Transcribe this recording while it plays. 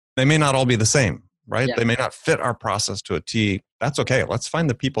They may not all be the same, right? Yeah. They may not fit our process to a T. That's okay. Let's find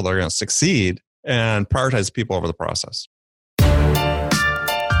the people that are going to succeed and prioritize people over the process.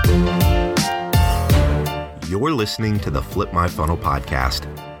 You're listening to the Flip My Funnel podcast,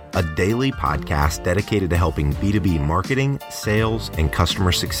 a daily podcast dedicated to helping B2B marketing, sales, and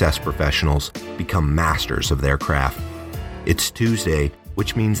customer success professionals become masters of their craft. It's Tuesday,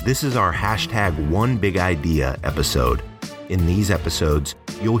 which means this is our hashtag One Big Idea episode. In these episodes,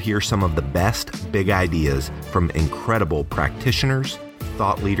 you'll hear some of the best big ideas from incredible practitioners,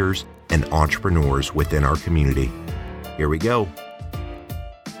 thought leaders, and entrepreneurs within our community. Here we go.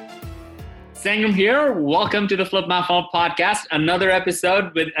 Sangram here. Welcome to the Flip My Funnel podcast. Another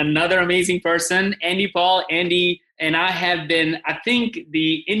episode with another amazing person, Andy Paul. Andy and I have been, I think,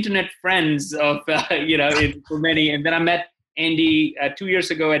 the internet friends of, for many. And then I met Andy 2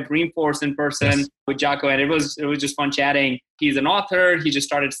 years ago at Dreamforce in person with Jocko, and it was just fun chatting. He's an author. He just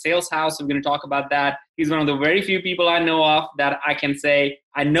started Sales House. We're going to talk about that. He's one of the very few people I know of that I can say,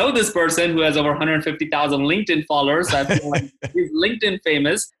 I know this person who has over 150,000 LinkedIn followers. I feel like he's LinkedIn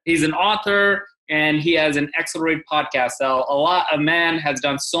famous. He's an author, and he has an Accelerate podcast. So a man has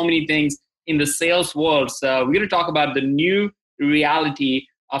done so many things in the sales world. So we're going to talk about the new reality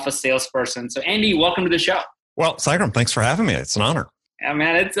of a salesperson. So Andy, welcome to the show. Well, Sangram, thanks for having me. It's an honor. Yeah,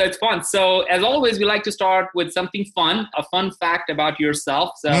 man, it's fun. So as always, we like to start with something fun, a fun fact about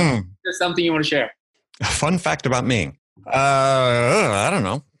yourself. So there's something you want to share. A fun fact about me. I don't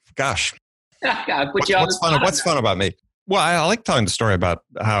know. Gosh. What's fun about me? Well, I like telling the story about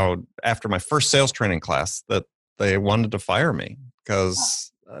how after my first sales training class that they wanted to fire me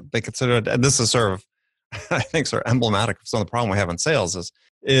because they considered, and this is sort of, I think, sort of emblematic of some of the problem we have in sales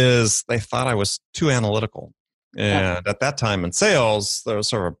is they thought I was too analytical. And at that time in sales, there was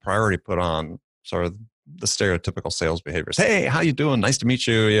sort of a priority put on sort of the stereotypical sales behaviors. Hey, how you doing? Nice to meet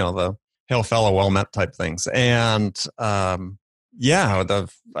you. You know, the hail fellow, well met type things. And I'm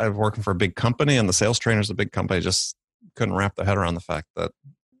working for a big company, and the sales trainers of the big company just couldn't wrap their head around the fact that,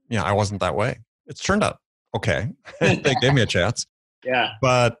 I wasn't that way. It's turned out okay. They gave me a chance. Yeah.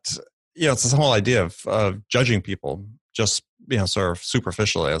 But, it's this whole idea of judging people just, sort of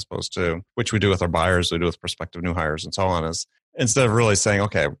superficially, as opposed to, which we do with our buyers, we do with prospective new hires and so on, is instead of really saying,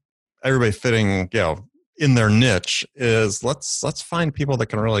 okay, everybody fitting, in their niche, is let's find people that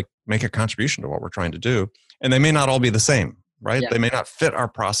can really make a contribution to what we're trying to do. And they may not all be the same, right? Yeah. They may not fit our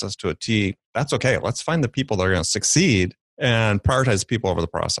process to a T. That's okay. Let's find the people that are going to succeed and prioritize people over the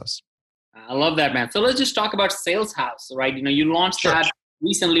process. I love that, man. So let's just talk about Sales House, right? You launched that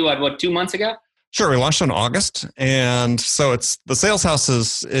recently, what, 2 months ago? Sure. We launched in August. And so it's the Sales House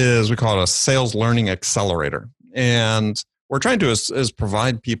is we call it a sales learning accelerator. And what we're trying to do is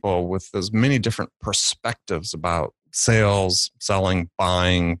provide people with as many different perspectives about sales, selling,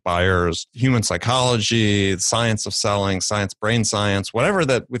 buying, buyers, human psychology, the science of selling, science, brain science, whatever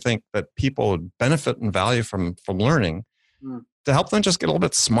that we think that people would benefit and value from learning to help them just get a little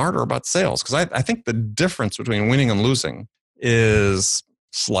bit smarter about sales. Because I think the difference between winning and losing is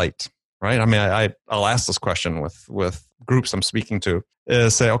slight. Right. I mean, I'll ask this question with groups I'm speaking to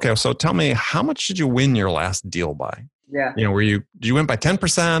is say, okay, so tell me, how much did you win your last deal by? Yeah. Did you win by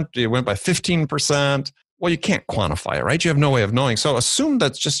 10%? Do you win by 15%? Well, you can't quantify it, right? You have no way of knowing. So assume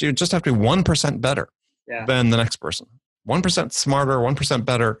that's you just have to be 1% better than the next person. 1% smarter, 1%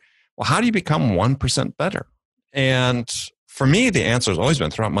 better. Well, how do you become 1% better? And for me, the answer has always been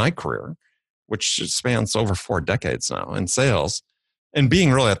throughout my career, which spans over 4 decades now in sales, and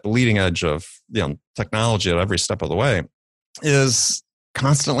being really at the leading edge of technology at every step of the way, is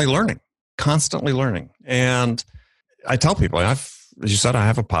constantly learning. And I tell people, as you said, I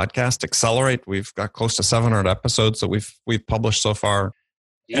have a podcast, Accelerate. We've got close to 700 episodes that we've published so far.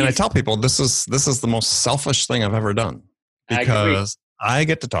 Jeez. And I tell people this is the most selfish thing I've ever done, because I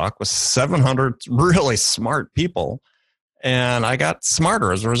get to talk with 700 really smart people, and I got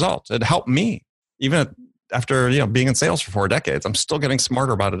smarter as a result. It helped me, even after being in sales for 4 decades. I'm still getting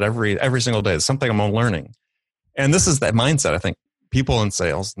smarter about it every single day. It's something I'm learning. And this is that mindset I think people in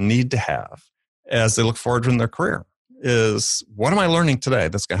sales need to have as they look forward in their career is, what am I learning today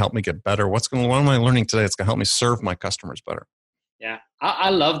that's going to help me get better? What am I learning today that's going to help me serve my customers better? Yeah, I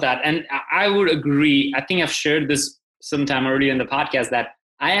love that. And I would agree. I think I've shared this sometime earlier in the podcast that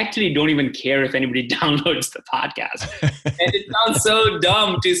I actually don't even care if anybody downloads the podcast. And it sounds so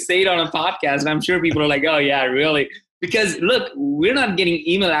dumb to say it on a podcast. And I'm sure people are like, oh yeah, really? Because look, we're not getting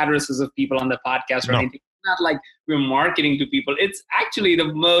email addresses of people on the podcast or anything. It's not like we're marketing to people. It's actually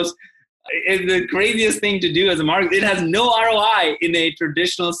the craziest thing to do as a marketer. It has no ROI in a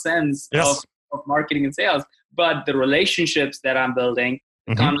traditional sense of marketing and sales. But the relationships that I'm building,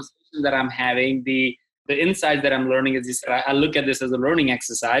 the conversations that I'm having, the insights that I'm learning, as you said, I look at this as a learning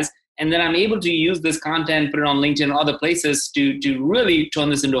exercise. And then I'm able to use this content, put it on LinkedIn and other places to really turn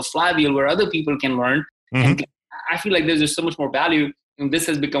this into a flywheel where other people can learn. And I feel like there's just so much more value. And this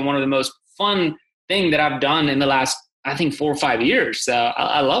has become one of the most fun thing that I've done in the last, I think, 4 or 5 years. So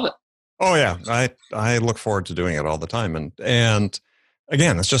I love it. Oh yeah. I look forward to doing it all the time. And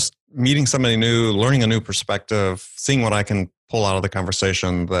again, it's just meeting somebody new, learning a new perspective, seeing what I can pull out of the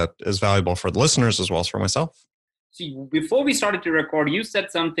conversation that is valuable for the listeners as well as for myself. See, before we started to record, you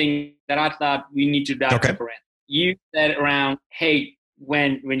said something that I thought we need to dive deeper in. You said around, hey,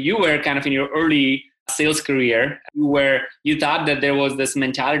 when you were kind of in your early sales career, you thought that there was this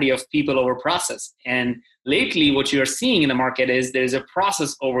mentality of people over process. And lately, what you're seeing in the market is there's a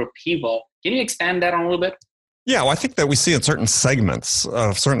process over people. Can you expand that on a little bit? Yeah, well, I think that we see in certain segments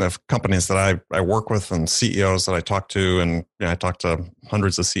of certain of companies that I work with and CEOs that I talk to, and I talk to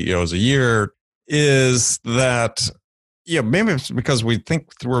hundreds of CEOs a year, is that maybe it's because we think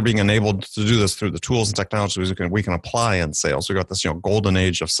we're being enabled to do this through the tools and technologies we can apply in sales. We've got this golden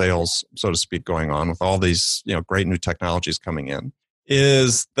age of sales, so to speak, going on with all these great new technologies coming in,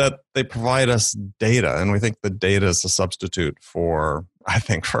 is that they provide us data, and we think the data is a substitute for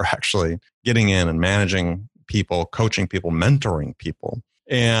actually getting in and managing people, coaching people, mentoring people.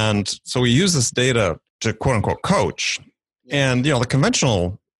 And so we use this data to quote unquote coach. And the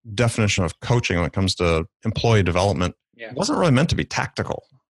conventional definition of coaching when it comes to employee development wasn't really meant to be tactical.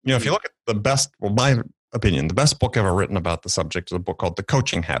 If you look at my opinion, the best book ever written about the subject is a book called The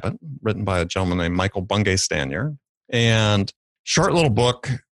Coaching Habit, written by a gentleman named Michael Bungay Stanier. And short little book,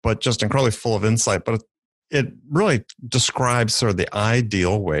 but just incredibly full of insight. But it really describes sort of the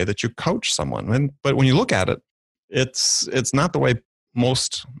ideal way that you coach someone. But when you look at it, it's not the way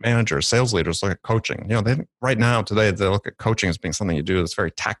most managers, sales leaders look at coaching. Right now, today, they look at coaching as being something you do that's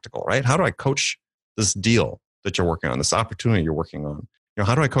very tactical, right? How do I coach this deal that you're working on, this opportunity you're working on?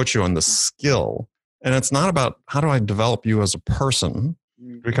 How do I coach you on this skill? And it's not about how do I develop you as a person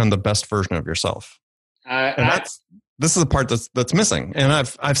to become the best version of yourself. This is the part that's missing. And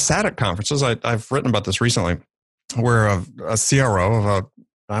I've sat at conferences. I've written about this recently, where a CRO of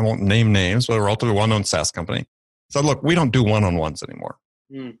I won't name names, but a relatively well-known SaaS company said, look, we don't do one-on-ones anymore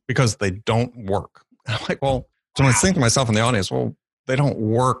because they don't work. And I'm like, well, so when I think to myself in the audience, well, they don't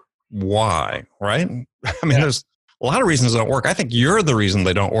work. Why? Right? There's a lot of reasons they don't work. I think you're the reason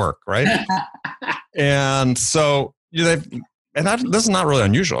they don't work, right? And so this is not really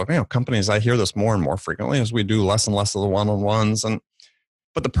unusual. Companies, I hear this more and more frequently as we do less and less of the one-on-ones.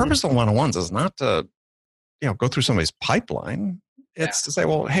 But the purpose of one-on-ones is not to, go through somebody's pipeline. It's to say,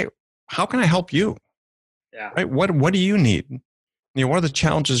 well, hey, how can I help you? Yeah. Right. What do you need? What are the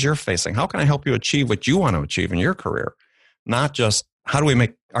challenges you're facing? How can I help you achieve what you want to achieve in your career? Not just how do we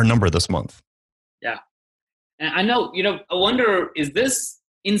make our number this month? Yeah. And I know, I wonder, is this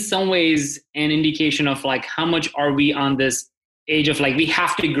in some ways an indication of how much are we on this age of we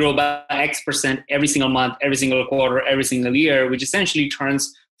have to grow by X% every single month, every single quarter, every single year, which essentially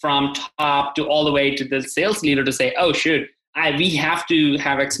turns from top to all the way to the sales leader to say, oh, shoot, we have to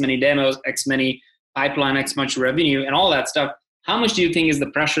have X many demos, X many pipeline, X much revenue, and all that stuff. How much do you think is the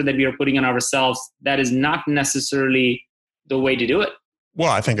pressure that we are putting on ourselves that is not necessarily the way to do it?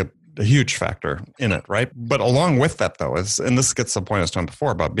 Well, I think a huge factor in it, right? But along with that, though, and this gets to the point I was talking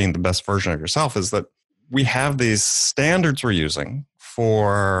before about being the best version of yourself, is that we have these standards we're using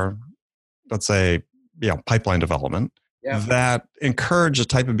for, let's say, pipeline development that encourage a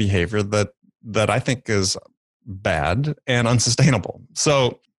type of behavior that I think is bad and unsustainable.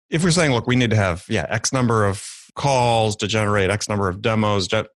 So if we're saying, look, we need to have X number of calls to generate X number of demos,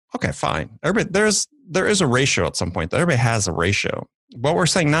 okay, fine. Everybody, there is a ratio at some point. Everybody has a ratio. What we're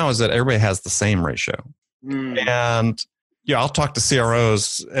saying now is that everybody has the same ratio. And I'll talk to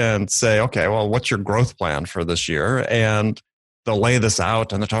CROs and say, okay, well, what's your growth plan for this year? And they'll lay this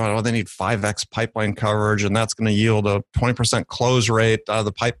out, and they're talking about, they need 5X pipeline coverage, and that's going to yield a 20% close rate out of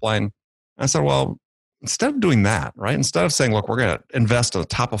the pipeline. And I said, well, instead of doing that, right? Instead of saying, look, we're going to invest at the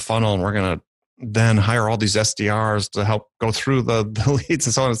top of funnel and we're going to then hire all these SDRs to help go through the leads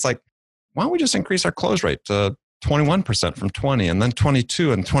and so on. It's why don't we just increase our close rate to 21% from 20, and then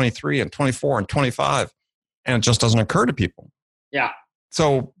 22 and 23 and 24 and 25. And it just doesn't occur to people. Yeah.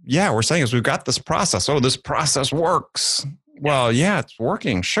 So we're saying is we've got this process. Oh, this process works. Well, it's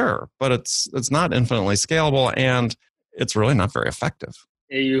working, sure, but it's not infinitely scalable, and it's really not very effective.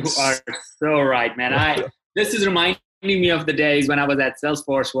 You are so right, man. This is reminding me of the days when I was at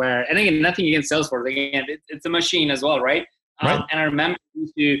Salesforce, where, and again, nothing against Salesforce. Again, it's a machine as well, right? Right. And I remember I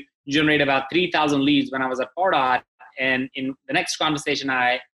used to generate about 3,000 leads when I was at Pardot, And in the next conversation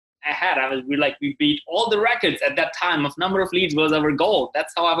I had, we beat all the records at that time of number of leads was our goal.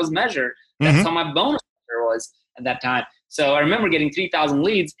 That's how I was measured. That's how my bonus was at that time. So I remember getting 3,000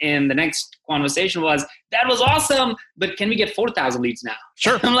 leads, and the next conversation was, that was awesome, but can we get 4,000 leads now?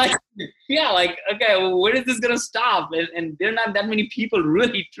 Sure. I'm like, yeah, like, okay, well, where is this going to stop? And there are not that many people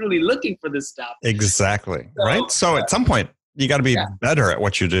really, truly looking for this stuff. Exactly. Right. So at some point, you got to be better at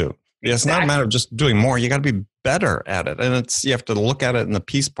what you do. Exactly. It's not a matter of just doing more. You got to be better at it. And you have to look at it in the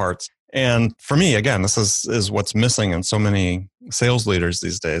piece parts. And for me, again, this is what's missing in so many sales leaders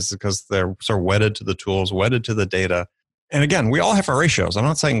these days, because they're sort of wedded to the tools, wedded to the data. And again, we all have our ratios. I'm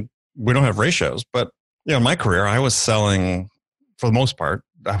not saying we don't have ratios, but in my career, I was selling, for the most part,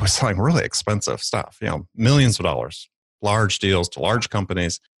 I was selling really expensive stuff, millions of dollars, large deals to large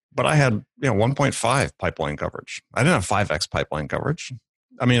companies. But I had, 1.5 pipeline coverage. I didn't have 5x pipeline coverage.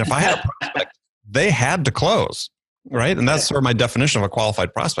 I mean, if I had a prospect, they had to close, right? And that's sort of my definition of a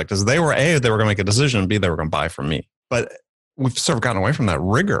qualified prospect, is they were A, they were going to make a decision, B, they were going to buy from me. But we've sort of gotten away from that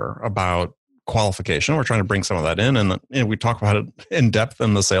rigor about qualification. We're trying to bring some of that in. And we talk about it in depth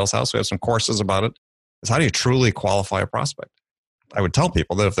in the Sales House. We have some courses about it. Is how do you truly qualify a prospect? I would tell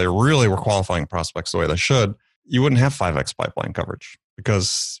people that if they really were qualifying prospects the way they should, you wouldn't have 5x pipeline coverage,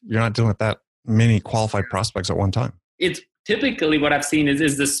 because you're not dealing with that many qualified prospects at one time. It's typically what I've seen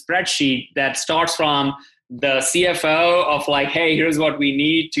is the spreadsheet that starts from the CFO of like, hey, here's what we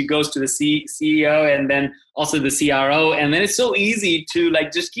need, to goes to the CEO and then also the CRO. And then it's so easy to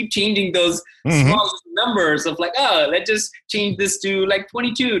like just keep changing those small numbers of like, oh, let's just change this to like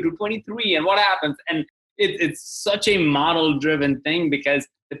 22 to 23 and what happens. And it's such a model driven thing, because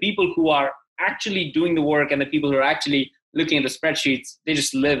the people who are actually doing the work and the people who are actually looking at the spreadsheets, they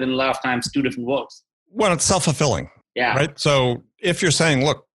just live in a lot of times two different worlds. Well, it's self-fulfilling. Yeah. Right. So if you're saying,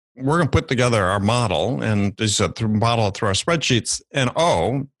 look, we're going to put together our model, and as you said, model it through our spreadsheets, and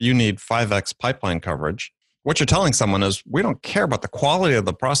you need 5x pipeline coverage. What you're telling someone is, we don't care about the quality of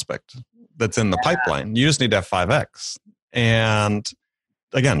the prospect that's in the pipeline. You just need to have 5x. And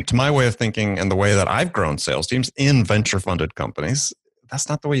again, to my way of thinking and the way that I've grown sales teams in venture funded companies, that's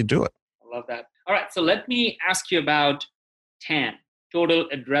not the way you do it. I love that. All right. So let me ask you about TAM, total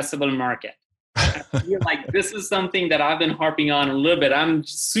addressable market. I feel like this is something that I've been harping on a little bit. I'm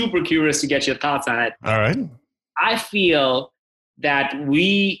super curious to get your thoughts on it. All right. I feel that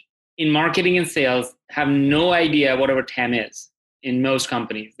we in marketing and sales have no idea what our TAM is in most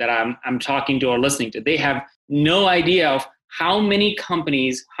companies that I'm talking to or listening to. They have no idea of how many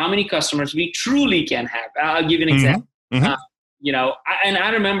companies, how many customers we truly can have. I'll give you an example. And I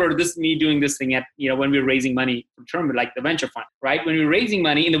remember me doing this thing at, when we were raising money for term, like the venture fund, right? When we were raising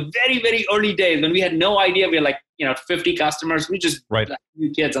money in the very, very early days, when we had no idea, we had 50 customers, we just like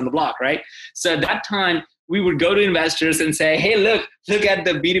new kids on the block, right? So at that time, we would go to investors and say, hey, look at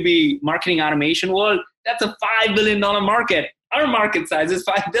the B2B marketing automation world. That's a $5 billion market. Our market size is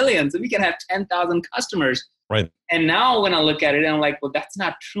 $5 billion. So we can have 10,000 customers. Right. And now when I look at it, I'm like, well, that's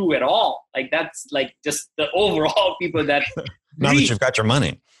not true at all. Like, that's like just the overall people that... Now that you've got your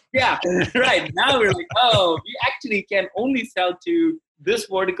money. Yeah, right. Now we're like, we actually can only sell to this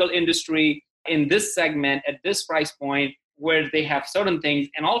vertical industry in this segment at this price point where they have certain things.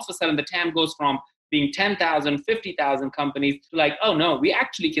 And all of a sudden the TAM goes from being 10,000, 50,000 companies to like, oh no, we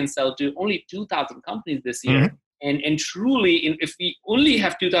actually can sell to only 2,000 companies this year. And truly, if we only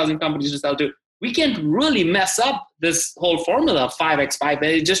have 2,000 companies to sell to, we can't really mess up this whole formula of 5x, 5.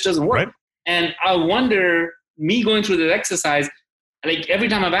 It just doesn't work. Right. And I wonder, me going through this exercise, like every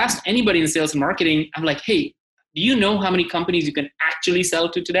time I've asked anybody in sales and marketing, I'm like, hey, do you know how many companies you can actually sell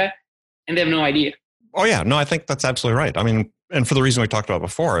to today? And they have no idea. Oh yeah, no, I think that's absolutely right. I mean, and for the reason we talked about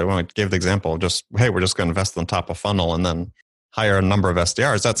before, when I gave the example, just, hey, we're just going to invest on top of funnel and then hire a number of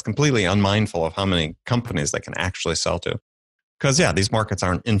SDRs, that's completely unmindful of how many companies they can actually sell to. Because these markets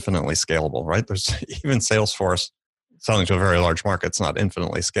aren't infinitely scalable, right? There's even Salesforce selling to a very large market, it's not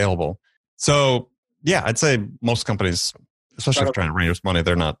infinitely scalable. So I'd say most companies, especially if they're trying to raise money,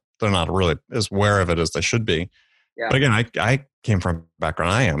 they're not really as aware of it as they should be. Yeah. But again, I came from a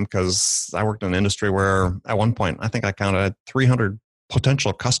background, I am, because I worked in an industry where at one point, I think I counted 300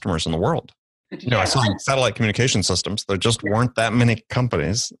 potential customers in the world. I saw satellite communication systems. There just weren't that many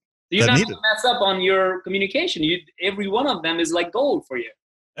companies. You're not going to mess up on your communication. Every one of them is like gold for you.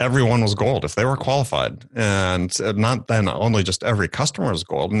 Everyone was gold if they were qualified. And not then only just every customer was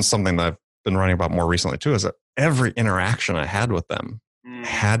gold. And something that I've been writing about more recently too is that every interaction I had with them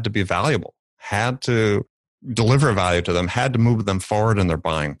had to be valuable, had to deliver value to them, had to move them forward in their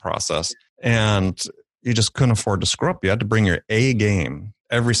buying process. And you just couldn't afford to screw up. You had to bring your A game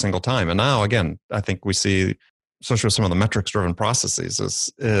every single time. And now, again, I think we see especially with some of the metrics-driven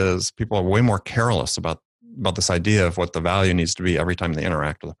processes, is people are way more careless about this idea of what the value needs to be every time they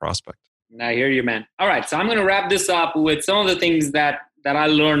interact with a prospect. I hear you, man. All right, so I'm going to wrap this up with some of the things that I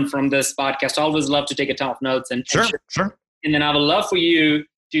learned from this podcast. I always love to take a ton of notes. Sure. And then I would love for you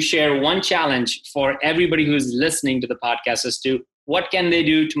to share one challenge for everybody who's listening to the podcast as to what can they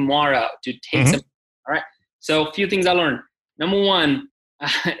do tomorrow to take some. All right. So a few things I learned. Number one,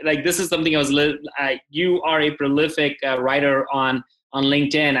 like this is something you are a prolific writer on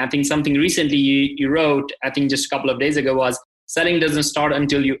LinkedIn. I think something recently you wrote, I think just a couple of days ago, was selling doesn't start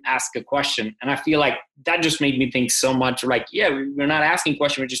until you ask a question. And I feel like that just made me think so much like, yeah, we're not asking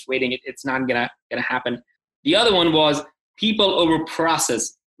questions. We're just waiting. It's not gonna happen. The other one was people over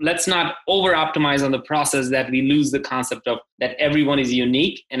process. Let's not over optimize on the process that we lose the concept of that everyone is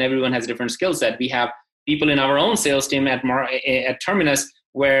unique and everyone has different skill set. We have people in our own sales team at Terminus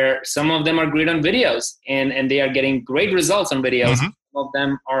where some of them are great on videos and they are getting great results on videos. Some of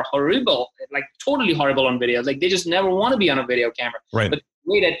them are horrible, like totally horrible on videos. Like they just never want to be on a video camera. Right. But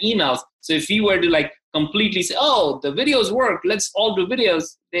great at emails. So if you were to like completely say, oh, the videos work, let's all do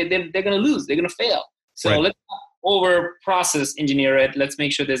videos, they're going to lose. They're going to fail. So let's not over process engineer it. Let's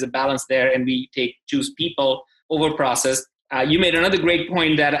make sure there's a balance there and we choose people over process. You made another great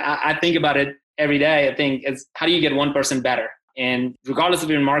point that I think about it every day. I think is how do you get one person better? And regardless of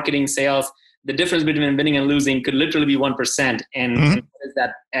your marketing, sales, the difference between winning and losing could literally be 1%. And what is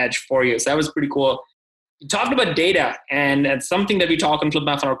that edge for you? So that was pretty cool. You talked about data, and it's something that we talk on Flip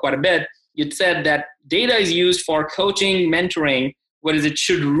My Funnel quite a bit. You said that data is used for coaching, mentoring, whereas it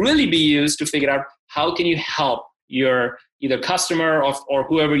should really be used to figure out how can you help your either customer or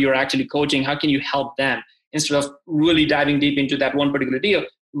whoever you're actually coaching, how can you help them? Instead of really diving deep into that one particular deal,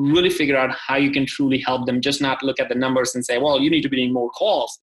 really figure out how you can truly help them, just not look at the numbers and say, well, you need to be doing more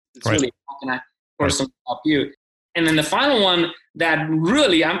calls. It's really, how can I personally help you? And then the final one that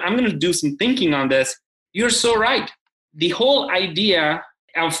really, I'm going to do some thinking on this. You're so right. The whole idea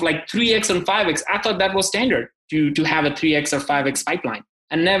of like 3X and 5X, I thought that was standard to have a 3X or 5X pipeline.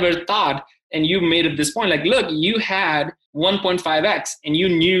 I never thought, and you made it this point, like, look, you had 1.5X and you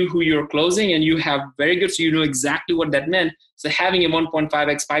knew who you're closing and you have very good, so you know exactly what that meant. So having a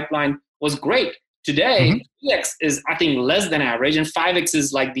 1.5X pipeline was great. Today, 3X is, I think, less than average, and 5X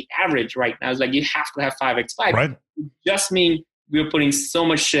is like the average right now. It's like you have to have 5X pipe. Right. It just means we're putting so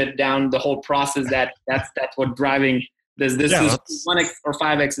much shit down the whole process that's what driving this. Is 1X or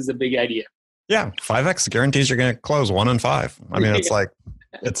 5X is a big idea. Yeah, 5X guarantees you're going to close 1 in 5. I mean, it's like,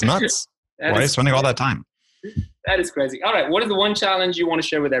 it's nuts. Why are you spending all that time? That is crazy. All right, what is the one challenge you want to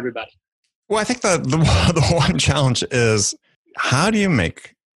share with everybody? Well, I think the one challenge is, how do you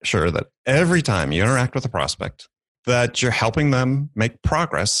make sure that every time you interact with a prospect that you're helping them make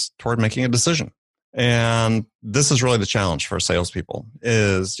progress toward making a decision? And this is really the challenge for salespeople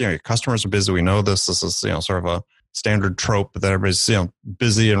is, your customers are busy. We know this. This is, sort of a standard trope that everybody's,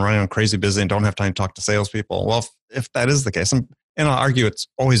 busy and running on crazy busy and don't have time to talk to salespeople. Well, if that is the case, and I'll argue it's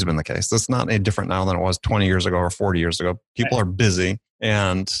always been the case. That's not any different now than it was 20 years ago or 40 years ago. People are busy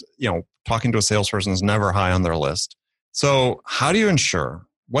and, talking to a salesperson is never high on their list. So how do you ensure,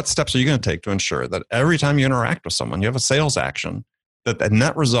 what steps are you going to take to ensure that every time you interact with someone, you have a sales action, that the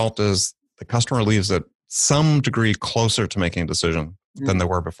net result is the customer leaves at some degree closer to making a decision than they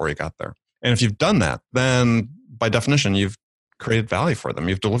were before you got there? And if you've done that, then by definition, you've created value for them.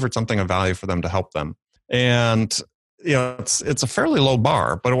 You've delivered something of value for them to help them. And it's a fairly low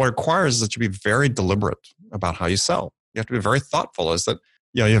bar, but what it requires is that you be very deliberate about how you sell. You have to be very thoughtful. Is that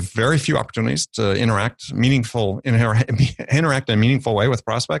you have very few opportunities to interact in a meaningful way with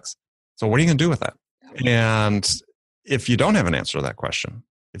prospects. So what are you going to do with that? And if you don't have an answer to that question,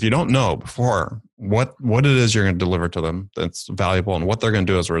 if you don't know before what it is you're going to deliver to them that's valuable and what they're going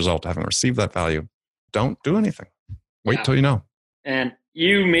to do as a result of having received that value, don't do anything. Wait till you know. And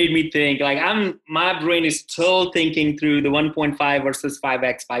you made me think, like my brain is still thinking through the 1.5 versus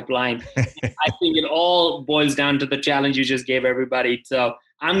 5X pipeline. I think it all boils down to the challenge you just gave everybody. So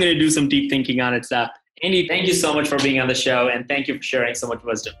I'm going to do some deep thinking on it. So Andy, thank you so much for being on the show, and thank you for sharing so much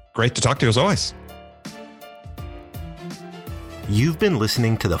wisdom. Great to talk to you as always. You've been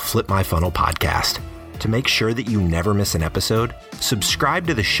listening to the Flip My Funnel podcast. To make sure that you never miss an episode, subscribe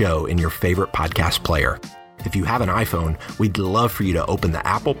to the show in your favorite podcast player. If you have an iPhone, we'd love for you to open the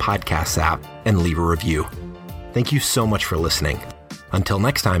Apple Podcasts app and leave a review. Thank you so much for listening. Until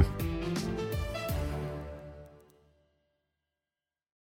next time.